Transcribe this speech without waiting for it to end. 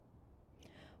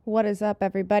What is up,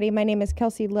 everybody? My name is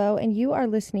Kelsey Lowe, and you are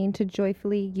listening to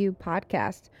Joyfully You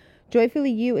podcast. Joyfully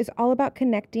You is all about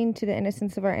connecting to the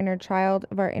innocence of our inner child,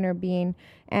 of our inner being,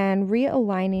 and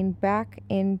realigning back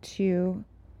into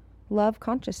love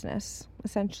consciousness,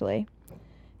 essentially.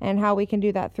 And how we can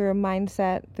do that through a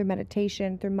mindset, through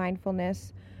meditation, through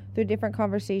mindfulness, through different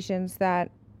conversations that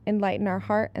enlighten our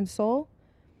heart and soul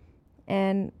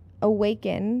and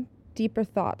awaken deeper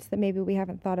thoughts that maybe we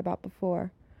haven't thought about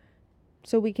before.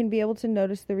 So we can be able to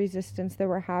notice the resistance that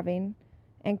we're having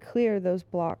and clear those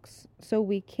blocks so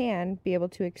we can be able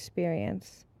to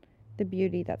experience the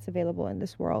beauty that's available in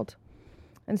this world.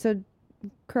 And so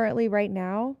currently right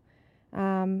now,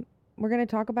 we're going to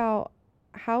talk about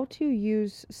how to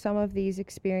use some of these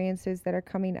experiences that are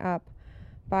coming up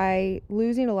by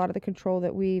losing a lot of the control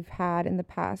that we've had in the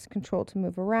past, control to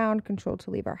move around, control to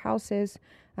leave our houses,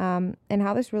 and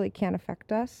how this really can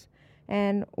affect us.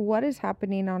 And what is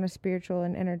happening on a spiritual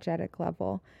and energetic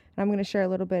level. And I'm going to share a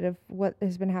little bit of what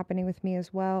has been happening with me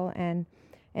as well, and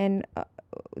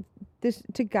this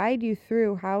to guide you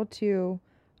through how to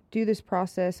do this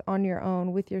process on your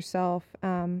own with yourself,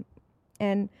 and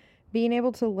being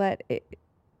able to let it.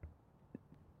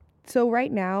 So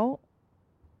right now,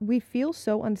 we feel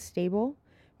so unstable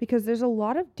because there's a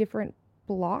lot of different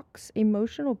blocks,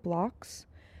 emotional blocks,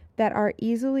 that are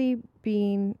easily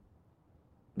being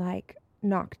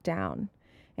knocked down.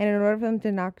 And in order for them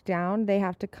to knock down, they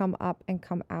have to come up and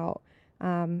come out.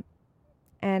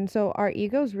 And so our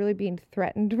ego is really being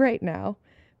threatened right now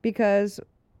because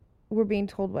we're being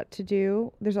told what to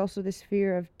do. There's also this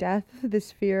fear of death,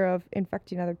 this fear of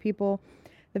infecting other people,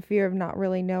 the fear of not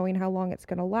really knowing how long it's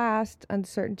going to last,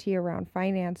 uncertainty around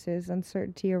finances,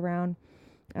 uncertainty around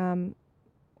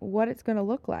what it's going to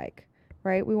look like,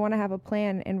 right? We want to have a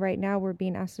plan, and right now we're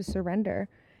being asked to surrender.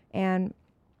 And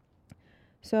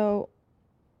so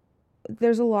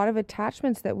there's a lot of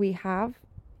attachments that we have,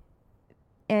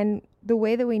 and the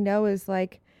way that we know is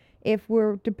if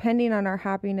we're depending on our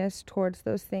happiness towards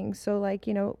those things. So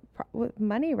with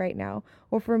money right now,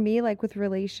 or for me, with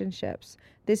relationships,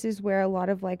 this is where a lot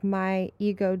of my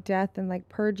ego death and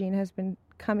purging has been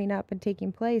coming up and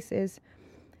taking place, is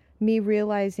me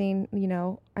realizing,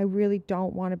 I really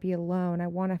don't want to be alone. I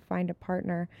want to find a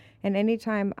partner. And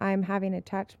anytime I'm having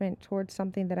attachment towards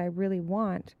something that I really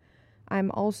want,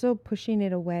 I'm also pushing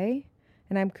it away,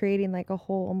 and I'm creating a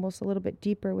hole almost a little bit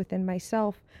deeper within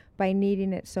myself by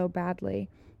needing it so badly.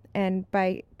 And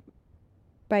by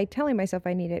telling myself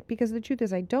I need it, because the truth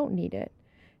is I don't need it.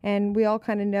 And we all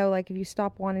kind of know, if you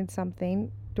stop wanting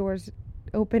something, doors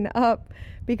open up,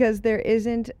 because there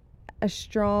isn't a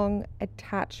strong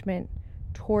attachment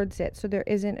towards it. So there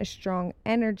isn't a strong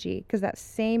energy, because that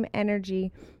same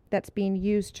energy that's being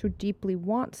used to deeply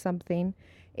want something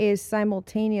is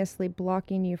simultaneously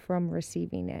blocking you from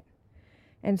receiving it.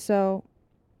 And so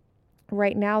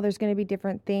right now there's going to be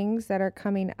different things that are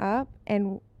coming up,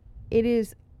 and it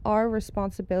is our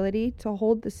responsibility to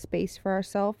hold the space for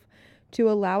ourselves, to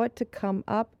allow it to come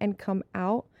up and come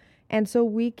out, and so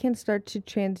we can start to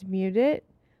transmute it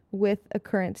with a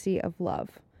currency of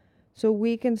love. So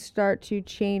we can start to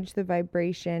change the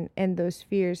vibration and those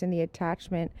fears and the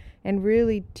attachment, and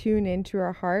really tune into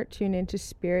our heart, tune into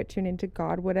spirit, tune into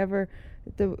God, whatever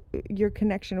your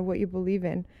connection of what you believe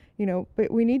in, but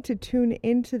we need to tune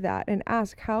into that and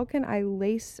ask, how can I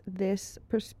lace this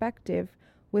perspective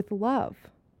with love?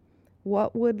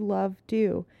 What would love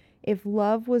do? If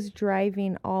love was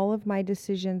driving all of my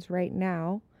decisions right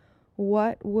now,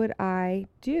 what would I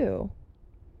do?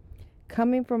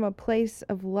 Coming from a place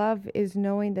of love is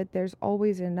knowing that there's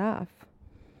always enough,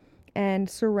 and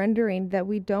surrendering that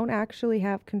we don't actually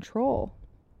have control.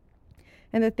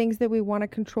 And the things that we want to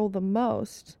control the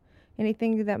most,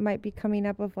 anything that might be coming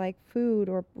up of food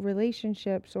or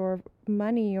relationships or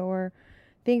money or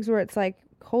things where it's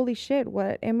holy shit,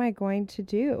 what am I going to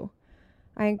do?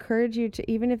 I encourage you to,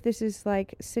 even if this is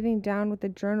sitting down with a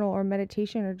journal or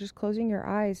meditation or just closing your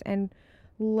eyes and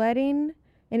letting.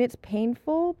 And it's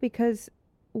painful because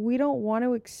we don't want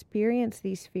to experience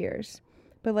these fears.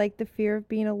 But the fear of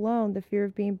being alone, the fear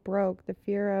of being broke, the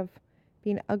fear of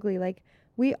being ugly,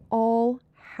 we all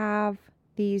have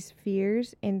these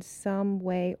fears in some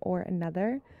way or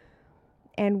another.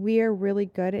 And we are really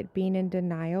good at being in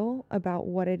denial about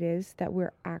what it is that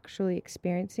we're actually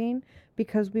experiencing,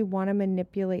 because we want to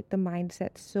manipulate the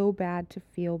mindset so bad to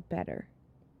feel better.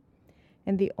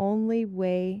 And the only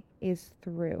way is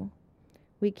through.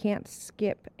 We can't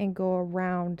skip and go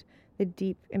around the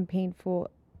deep and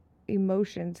painful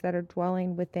emotions that are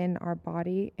dwelling within our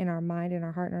body, in our mind, in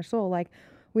our heart, and our soul.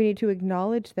 We need to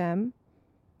acknowledge them,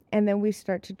 and then we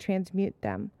start to transmute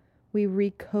them. We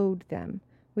recode them.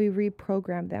 We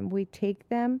reprogram them. We take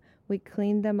them, we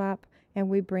clean them up, and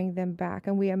we bring them back.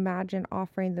 And we imagine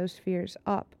offering those fears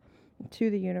up to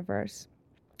the universe,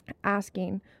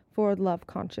 asking for love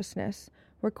consciousness,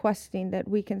 requesting that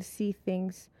we can see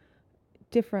things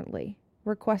differently,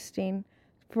 requesting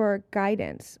for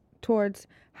guidance towards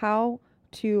how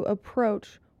to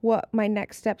approach what my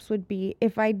next steps would be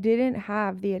if I didn't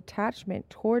have the attachment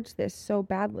towards this so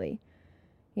badly.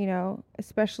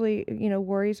 Especially,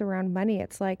 worries around money.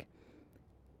 It's like,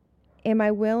 am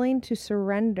I willing to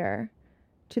surrender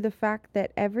to the fact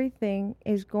that everything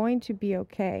is going to be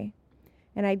okay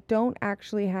and I don't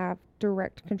actually have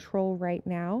direct control right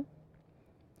now?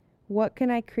 What can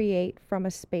I create from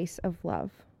a space of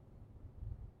love?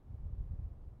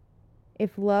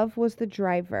 If love was the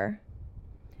driver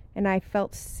and I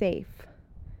felt safe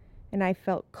and I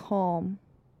felt calm,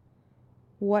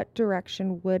 what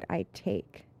direction would I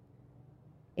take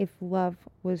if love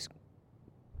was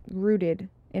rooted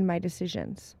in my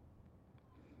decisions?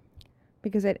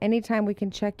 Because at any time we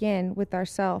can check in with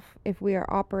ourselves if we are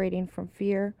operating from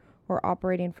fear or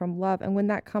operating from love. And when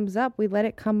that comes up, we let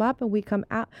it come up and we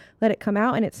let it come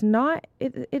out. And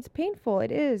it's painful.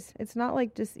 It is. It's not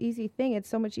like this easy thing. It's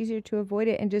so much easier to avoid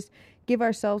it and just give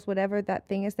ourselves whatever that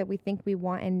thing is that we think we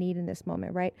want and need in this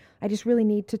moment, right? I just really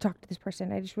need to talk to this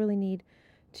person. I just really need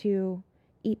to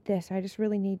eat this. I just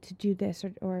really need to do this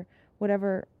or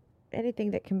whatever,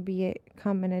 anything that can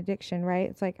become an addiction, right?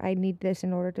 It's like, I need this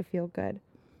in order to feel good.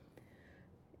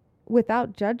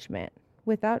 Without judgment,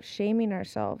 without shaming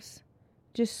ourselves,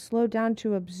 just slow down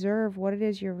to observe what it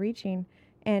is you're reaching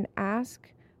and ask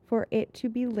for it to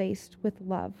be laced with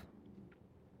love.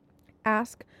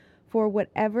 Ask for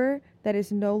whatever that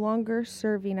is no longer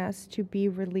serving us to be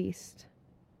released.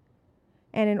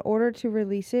 And in order to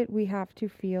release it, we have to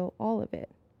feel all of it.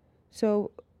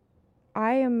 So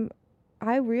I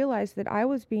realized that I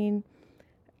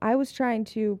was trying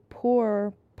to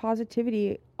pour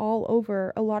positivity all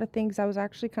over a lot of things I was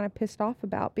actually kind of pissed off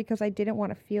about because I didn't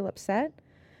want to feel upset,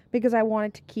 because I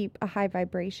wanted to keep a high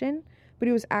vibration, but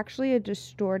it was actually a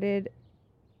distortion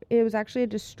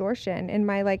in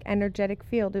my energetic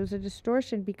field. It was a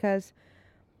distortion because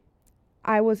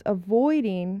I was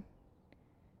avoiding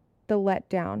the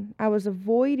letdown. I was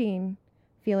avoiding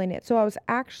feeling it. So I was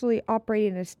actually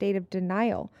operating in a state of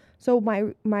denial. So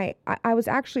I was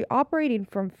actually operating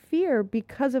from fear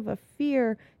because of a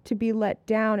fear to be let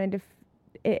down,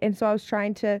 and so I was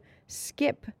trying to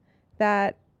skip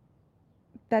that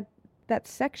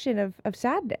section of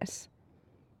sadness,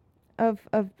 of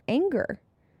anger,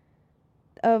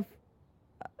 of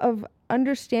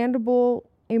understandable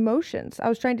emotions. I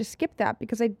was trying to skip that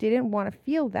because I didn't want to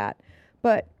feel that.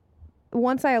 But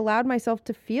once I allowed myself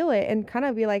to feel it and kind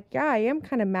of be like, yeah, I am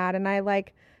kind of mad, and I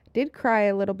did cry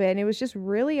a little bit, and it was just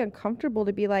really uncomfortable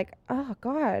to be like, oh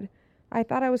God, I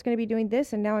thought I was going to be doing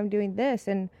this and now I'm doing this,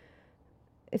 and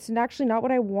it's actually not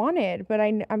what I wanted, but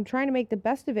I'm trying to make the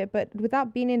best of it, but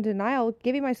without being in denial,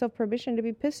 giving myself permission to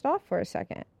be pissed off for a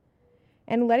second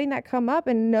and letting that come up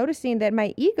and noticing that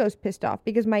my ego's pissed off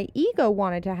because my ego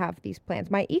wanted to have these plans.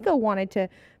 My ego wanted to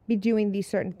be doing these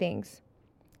certain things,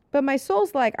 but my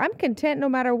soul's like, I'm content no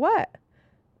matter what.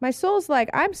 My soul's like,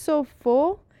 I'm so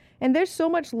full and there's so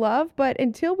much love, but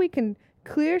until we can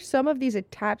clear some of these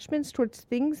attachments towards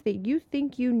things that you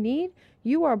think you need,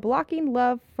 you are blocking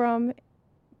love from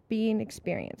being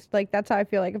experienced. That's how I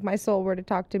feel like if my soul were to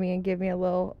talk to me and give me a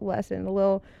little lesson, a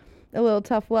little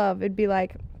tough love, it'd be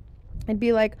like,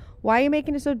 why are you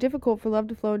making it so difficult for love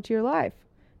to flow into your life?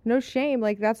 No shame.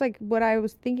 That's what I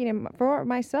was thinking for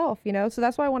myself, so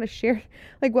that's why I want to share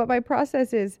what my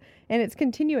process is. And it's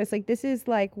continuous. This is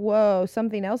whoa,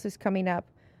 something else is coming up.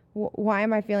 Why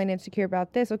am I feeling insecure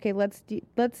about this? Okay, let's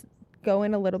go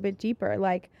in a little bit deeper.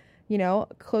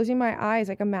 Closing my eyes,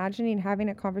 imagining having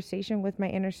a conversation with my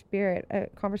inner spirit, a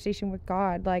conversation with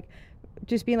God,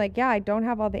 just being yeah, I don't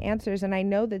have all the answers. And I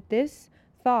know that this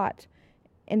thought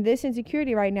and this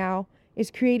insecurity right now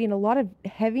is creating a lot of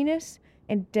heaviness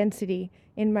and density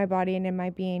in my body and in my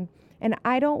being. And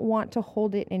I don't want to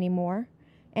hold it anymore.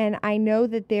 And I know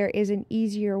that there is an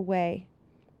easier way.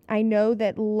 I know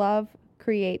that love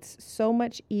creates so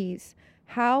much ease.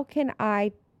 How can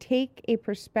I take a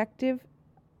perspective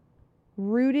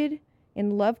rooted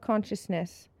in love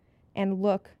consciousness and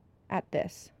look at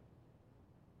this?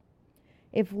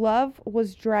 If love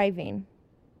was driving,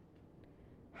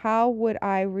 how would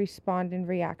I respond and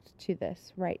react to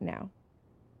this right now?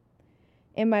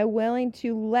 Am I willing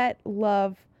to let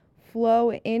love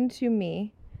flow into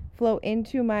me, flow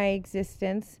into my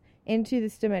existence, into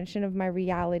this dimension of my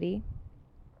reality?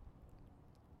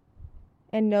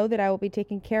 and know that I will be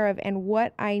taken care of, and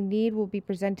what I need will be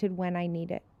presented when I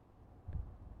need it.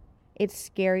 It's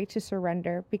scary to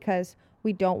surrender because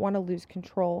we don't want to lose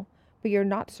control, but you're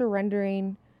not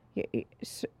surrendering.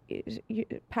 It's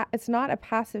not a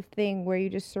passive thing where you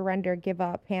just surrender, give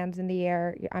up, hands in the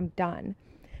air, I'm done.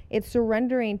 It's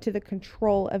surrendering to the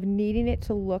control of needing it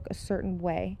to look a certain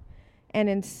way, and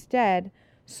instead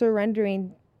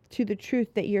surrendering to the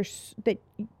truth that the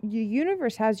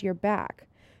universe has your back.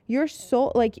 Your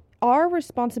soul, like, our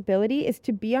responsibility is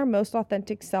to be our most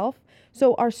authentic self,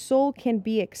 so our soul can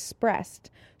be expressed,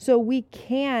 so we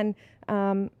can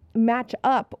match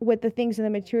up with the things in the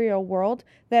material world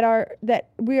that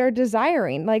we are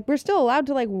desiring. Like, we're still allowed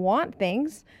to, like, want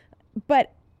things,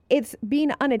 but it's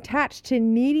being unattached to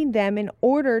needing them in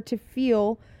order to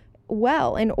feel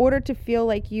well, in order to feel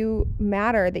like you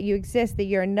matter, that you exist, that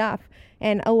you're enough,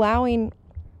 and allowing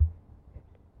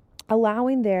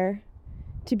there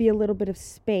to be a little bit of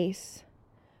space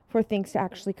for things to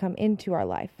actually come into our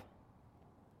life.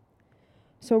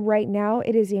 So right now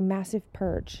it is a massive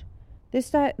purge. This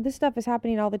stuff is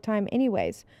happening all the time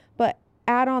anyways, but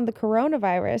add on the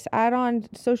coronavirus, add on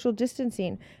social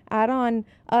distancing, add on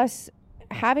us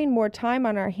having more time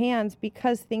on our hands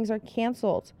because things are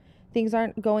canceled. Things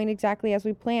aren't going exactly as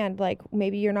we planned. Like,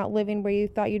 maybe you're not living where you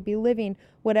thought you'd be living.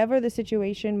 Whatever the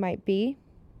situation might be,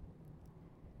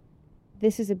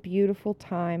 this is a beautiful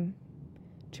time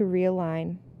to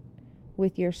realign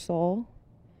with your soul,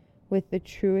 with the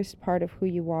truest part of who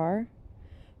you are,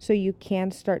 so you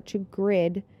can start to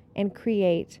grid and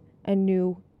create a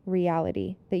new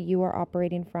reality that you are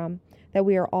operating from, that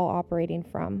we are all operating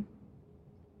from.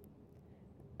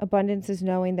 Abundance is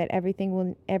knowing that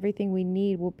everything we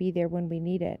need will be there when we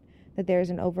need it, that there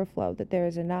is an overflow, that there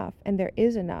is enough, and there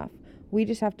is enough. We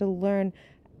just have to learn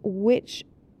which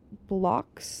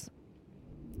blocks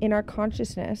in our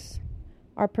consciousness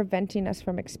are preventing us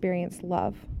from experiencing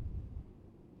love.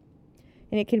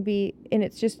 And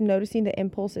it's just noticing the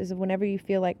impulses of whenever you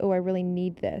feel like, oh, I really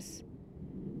need this.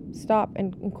 Stop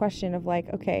and question of, like,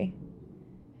 okay,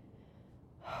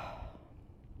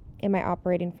 am I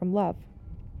operating from love?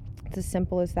 It's as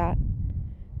simple as that.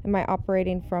 Am I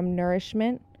operating from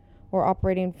nourishment or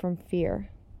operating from fear?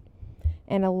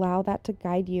 And allow that to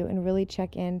guide you and really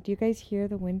check in. Do you guys hear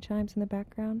the wind chimes in the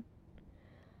background?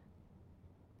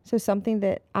 So something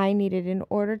that I needed in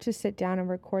order to sit down and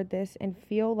record this and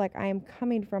feel like I am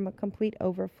coming from a complete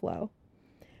overflow,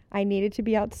 I needed to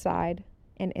be outside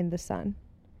and in the sun.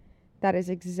 That is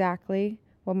exactly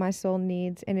what my soul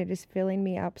needs, and it is filling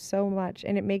me up so much,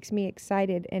 and it makes me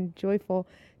excited and joyful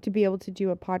to be able to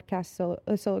do a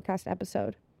solocast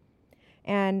episode.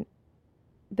 And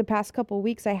the past couple of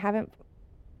weeks, I haven't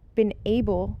been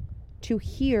able to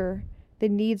hear the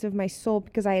needs of my soul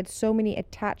because I had so many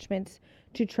attachments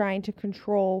to trying to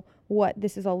control what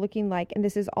this is all looking like. And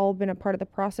this has all been a part of the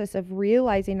process of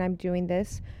realizing I'm doing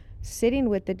this, sitting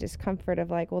with the discomfort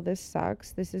of, like, well, this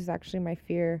sucks. This is actually my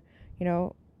fear,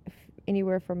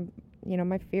 anywhere from,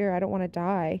 my fear, I don't want to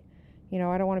die. I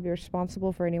don't want to be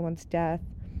responsible for anyone's death.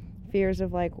 Fears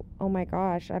of, like, oh my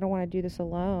gosh, I don't want to do this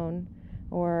alone.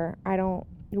 Or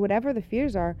whatever the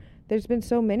fears are. There's been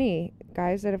so many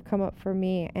guys that have come up for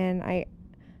me, and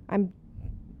I'm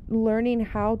learning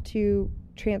how to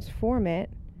transform it,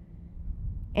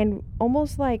 and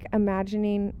almost like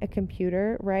imagining a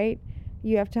computer, right?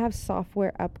 You have to have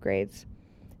software upgrades,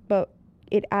 but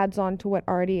it adds on to what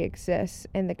already exists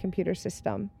in the computer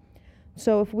system.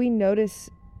 So if we notice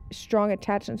strong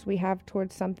attachments we have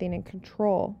towards something and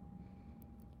control,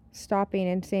 stopping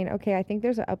and saying, okay, I think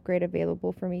there's an upgrade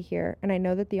available for me here, and I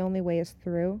know that the only way is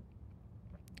through.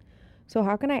 So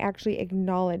how can I actually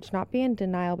acknowledge, not be in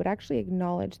denial, but actually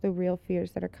acknowledge the real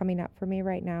fears that are coming up for me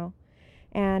right now?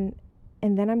 And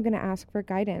then I'm going to ask for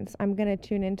guidance. I'm going to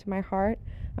tune into my heart.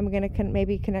 I'm going to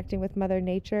maybe connecting with Mother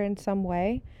Nature in some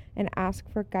way and ask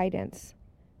for guidance.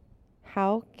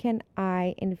 How can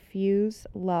I infuse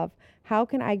love? How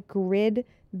can I grid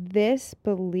this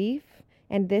belief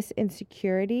and this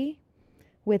insecurity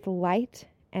with light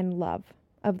and love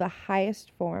of the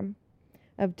highest form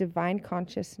of divine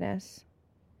consciousness,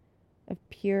 of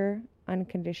pure,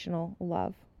 unconditional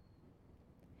love?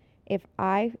 If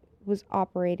I was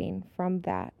operating from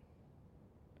that,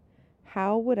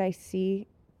 how would I see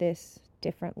this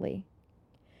differently?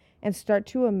 And start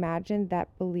to imagine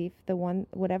that belief,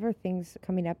 whatever thing's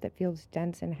coming up that feels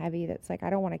dense and heavy, that's like,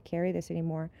 I don't want to carry this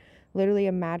anymore. Literally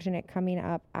imagine it coming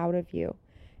up out of you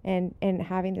and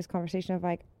having this conversation of,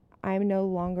 like, I'm no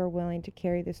longer willing to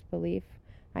carry this belief.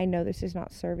 I know this is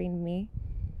not serving me.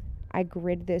 I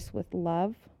grid this with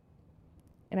love,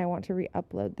 and I want to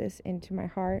re-upload this into my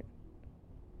heart,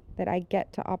 that I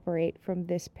get to operate from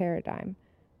this paradigm.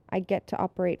 I get to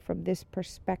operate from this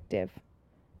perspective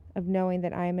of knowing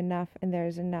that I am enough and there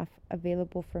is enough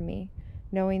available for me.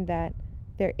 Knowing that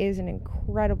there is an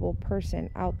incredible person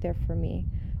out there for me.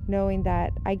 Knowing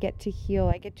that I get to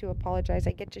heal, I get to apologize,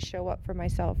 I get to show up for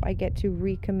myself, I get to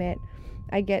recommit,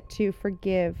 I get to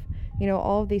forgive.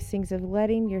 All of these things of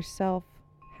letting yourself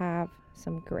have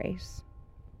some grace.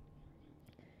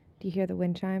 Do you hear the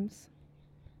wind chimes?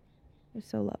 They're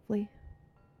so lovely.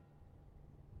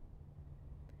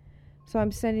 So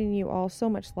I'm sending you all so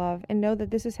much love, and know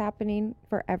that this is happening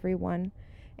for everyone.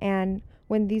 And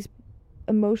when these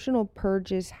emotional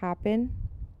purges happen,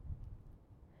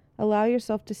 allow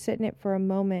yourself to sit in it for a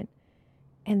moment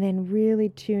and then really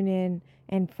tune in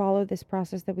and follow this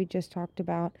process that we just talked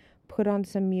about. Put on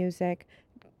some music,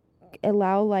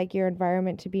 allow your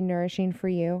environment to be nourishing for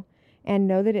you, and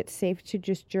know that it's safe to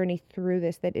just journey through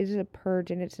this, that it is a purge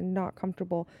and it's not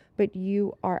comfortable, but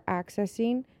you are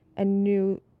accessing a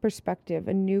new perspective,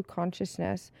 a new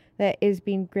consciousness that is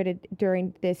being gritted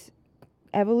during this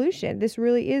evolution. This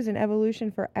really is an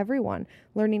evolution for everyone,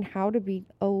 learning how to be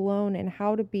alone and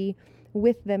how to be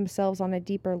with themselves on a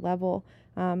deeper level,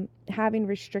 having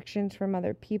restrictions from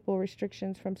other people,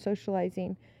 restrictions from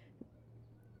socializing.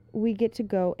 We get to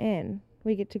go in,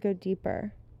 we get to go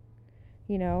deeper.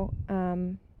 I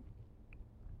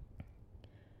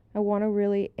want to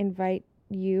really invite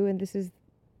you, and this is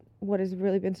what has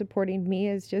really been supporting me,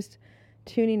 is just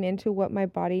tuning into what my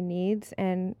body needs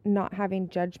and not having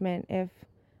judgment if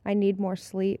I need more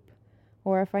sleep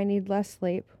or if I need less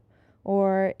sleep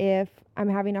or if I'm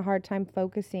having a hard time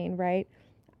focusing, right?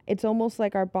 It's almost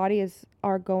like our bodies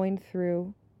are going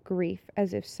through grief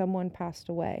as if someone passed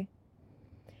away.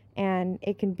 And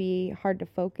it can be hard to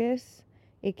focus.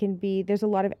 There's a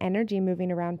lot of energy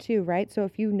moving around too, right? So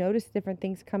if you notice different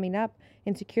things coming up,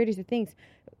 insecurities and things,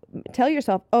 tell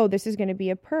yourself, oh, this is going to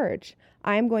be a purge.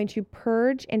 I'm going to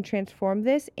purge and transform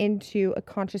this into a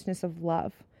consciousness of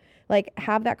love.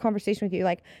 Have that conversation with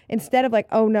you. Instead of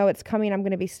oh no, it's coming, I'm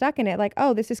going to be stuck in it.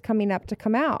 Oh, this is coming up to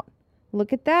come out.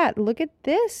 Look at that. Look at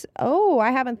this. Oh,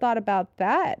 I haven't thought about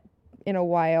that in a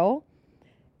while.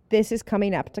 This is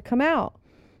coming up to come out.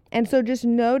 And so just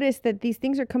notice that these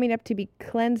things are coming up to be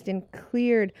cleansed and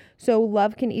cleared so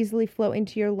love can easily flow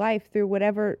into your life through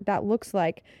whatever that looks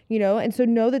like, And so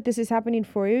know that this is happening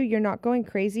for you. You're not going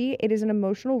crazy. It is an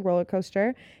emotional roller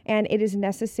coaster and it is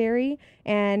necessary.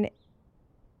 And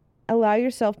allow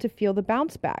yourself to feel the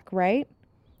bounce back, right?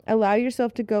 Allow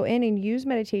yourself to go in and use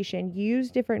meditation,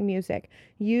 use different music,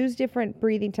 use different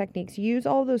breathing techniques, use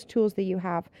all those tools that you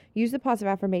have, use the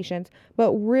positive affirmations,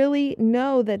 but really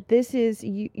know that this is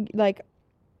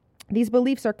these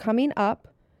beliefs are coming up,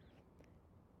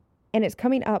 and it's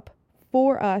coming up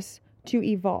for us to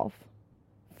evolve,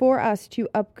 for us to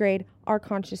upgrade our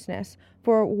consciousness,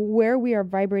 for where we are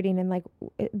vibrating and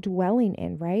dwelling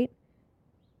in, right?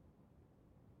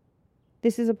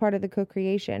 This is a part of the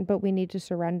co-creation, but we need to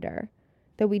surrender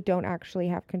that we don't actually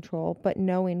have control, but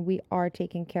knowing we are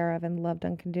taken care of and loved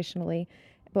unconditionally,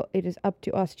 but it is up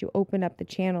to us to open up the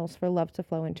channels for love to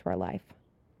flow into our life.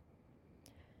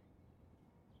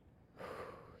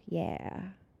 Yeah.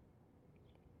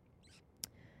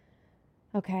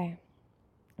 Okay.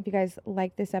 If you guys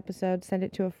like this episode, send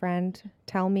it to a friend.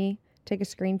 Tell me. Take a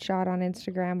screenshot on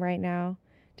Instagram right now.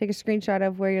 Take a screenshot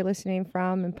of where you're listening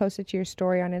from and post it to your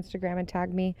story on Instagram and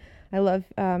tag me. I love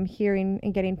hearing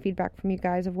and getting feedback from you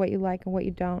guys of what you like and what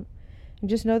you don't. And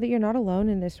just know that you're not alone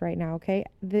in this right now, okay?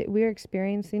 That we're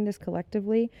experiencing this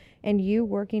collectively, and you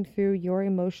working through your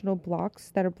emotional blocks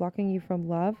that are blocking you from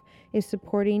love is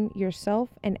supporting yourself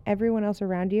and everyone else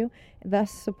around you,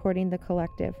 thus supporting the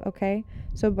collective, okay?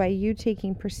 So by you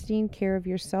taking pristine care of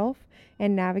yourself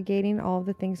and navigating all of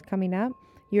the things coming up,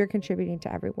 you're contributing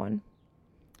to everyone.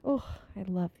 Oh, I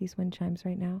love these wind chimes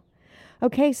right now.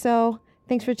 Okay, so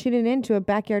thanks for tuning in to a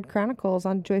Backyard Chronicles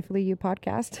on Joyfully You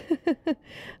podcast.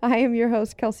 I am your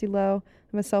host, Kelsey Lowe.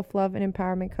 I'm a self-love and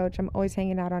empowerment coach. I'm always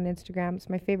hanging out on Instagram. It's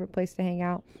my favorite place to hang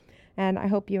out. And I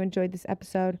hope you enjoyed this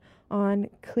episode on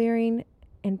clearing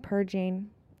and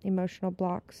purging emotional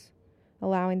blocks,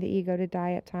 allowing the ego to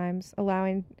die at times,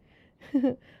 allowing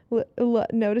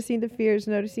noticing the fears,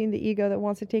 noticing the ego that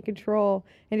wants to take control,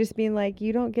 and just being like,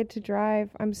 you don't get to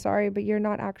drive. I'm sorry, but you're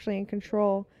not actually in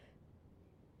control.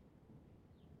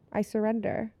 I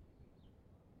surrender.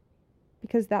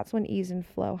 Because that's when ease and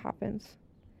flow happens.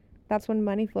 That's when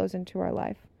money flows into our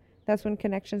life. That's when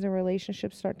connections and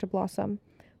relationships start to blossom.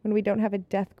 When we don't have a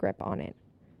death grip on it.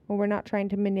 When we're not trying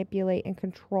to manipulate and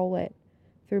control it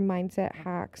through mindset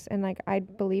hacks. And like, I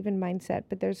believe in mindset,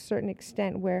 but there's a certain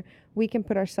extent where we can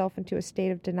put ourselves into a state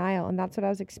of denial. And that's what I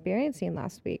was experiencing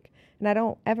last week. And I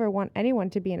don't ever want anyone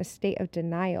to be in a state of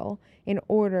denial in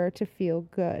order to feel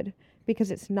good, because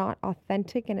it's not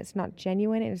authentic and it's not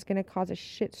genuine, and it's going to cause a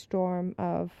shitstorm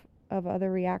of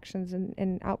other reactions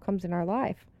and outcomes in our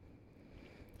life.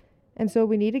 And so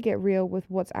we need to get real with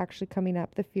what's actually coming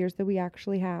up, the fears that we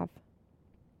actually have,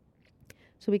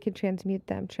 so we can transmute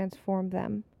them, transform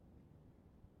them.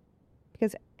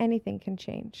 Because anything can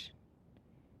change,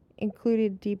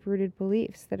 including deep-rooted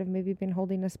beliefs that have maybe been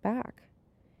holding us back.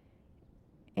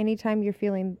 Anytime you're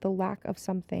feeling the lack of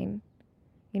something,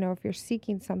 if you're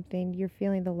seeking something, you're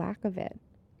feeling the lack of it.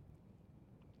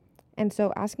 And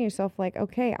so asking yourself, like,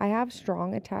 okay, I have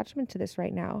strong attachment to this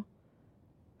right now.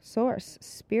 Source,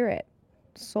 spirit,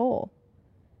 soul,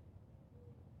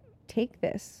 take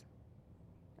this.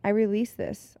 I release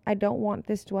this. I don't want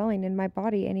this dwelling in my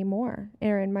body anymore,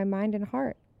 or in my mind and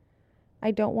heart. I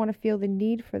don't want to feel the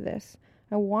need for this.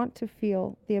 I want to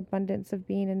feel the abundance of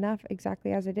being enough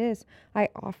exactly as it is. I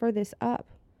offer this up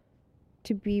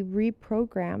to be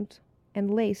reprogrammed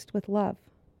and laced with love.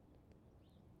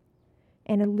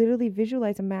 And literally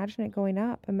visualize, imagine it going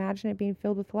up, imagine it being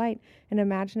filled with light, and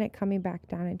imagine it coming back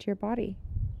down into your body.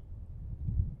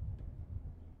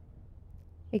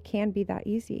 It can be that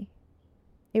easy.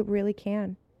 It really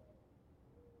can.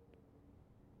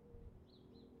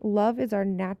 Love is our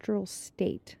natural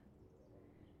state.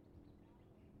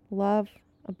 Love,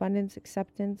 abundance,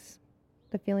 acceptance,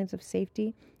 the feelings of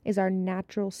safety is our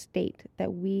natural state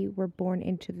that we were born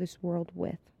into this world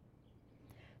with.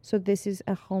 So this is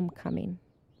a homecoming.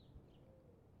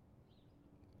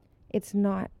 It's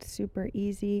not super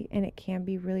easy, and it can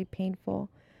be really painful.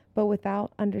 But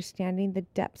without understanding the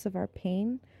depths of our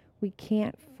pain, we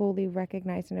can't fully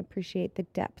recognize and appreciate the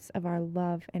depths of our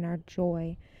love and our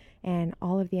joy and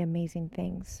all of the amazing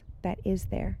things that is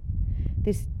there.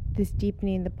 This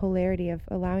deepening, the polarity of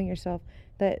allowing yourself,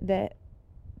 the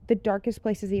darkest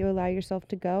places that you allow yourself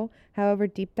to go, however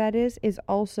deep that is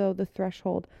also the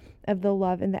threshold of the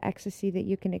love and the ecstasy that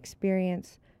you can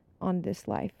experience on this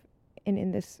life and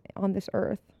on this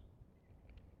earth.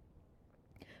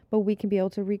 But we can be able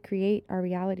to recreate our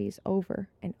realities over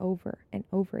and over and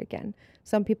over again.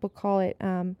 Some people call it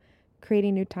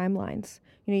creating new timelines.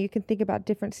 You can think about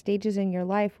different stages in your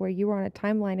life where you were on a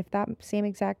timeline. If that same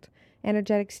exact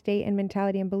energetic state and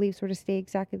mentality and beliefs were to stay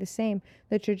exactly the same,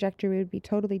 the trajectory would be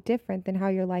totally different than how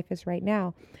your life is right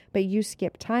now. But you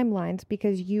skip timelines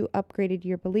because you upgraded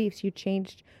your beliefs, you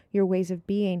changed your ways of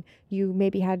being, you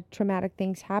maybe had traumatic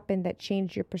things happen that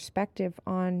changed your perspective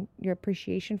on your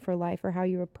appreciation for life or how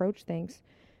you approach things.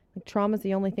 Like, trauma is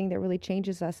the only thing that really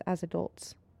changes us as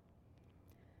adults.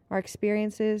 Our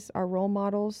experiences, our role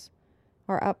models,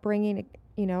 our upbringing,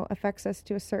 affects us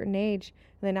to a certain age.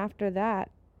 And then after that,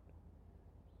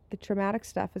 the traumatic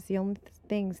stuff is the only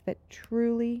things that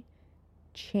truly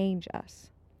change us.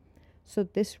 So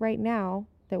this right now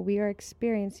that we are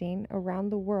experiencing around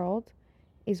the world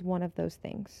is one of those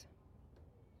things.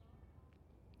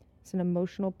 It's an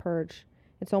emotional purge.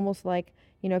 It's almost like,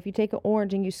 if you take an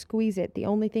orange and you squeeze it, the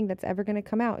only thing that's ever going to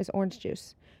come out is orange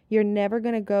juice. You're never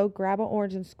going to go grab an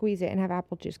orange and squeeze it and have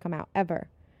apple juice come out, ever.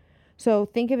 So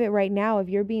think of it right now, if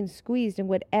you're being squeezed and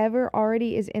whatever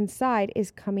already is inside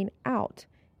is coming out.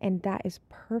 And that is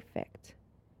perfect.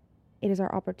 It is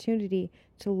our opportunity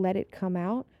to let it come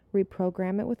out,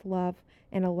 reprogram it with love,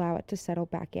 and allow it to settle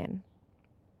back in.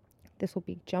 This will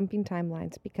be jumping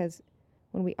timelines, because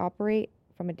when we operate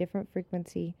from a different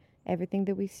frequency, everything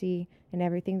that we see and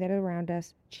everything that is around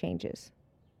us changes.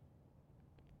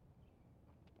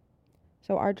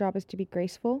 So our job is to be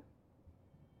graceful,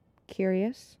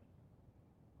 curious,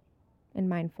 and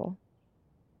mindful.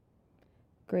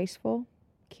 Graceful,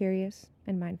 curious,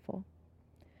 and mindful.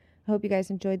 I hope you guys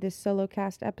enjoyed this solo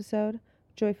cast episode,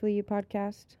 Joyfully You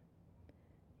podcast.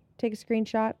 Take a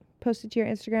screenshot, post it to your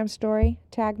Instagram story,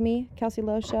 tag me, Kelsey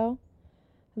Lowe Show.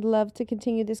 I'd love to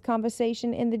continue this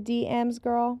conversation in the DMs,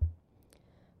 girl.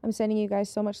 I'm sending you guys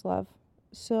so much love.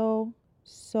 So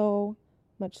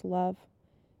much love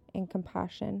and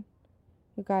compassion.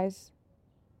 You guys,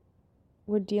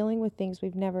 we're dealing with things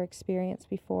we've never experienced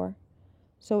before.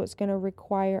 So it's going to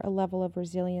require a level of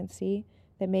resiliency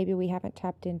that maybe we haven't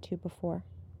tapped into before.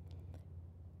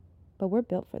 But we're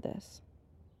built for this.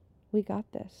 We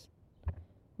got this.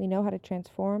 We know how to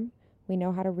transform. We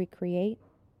know how to recreate.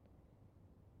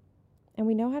 And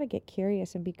we know how to get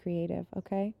curious and be creative,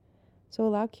 okay? So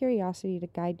allow curiosity to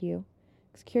guide you.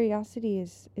 Because curiosity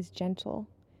is gentle.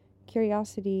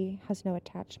 Curiosity has no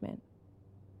attachment.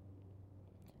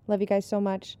 Love you guys so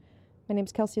much. My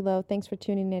name's Kelsey Lowe. Thanks for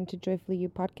tuning in to Joyfully You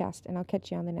podcast, and I'll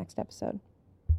catch you on the next episode.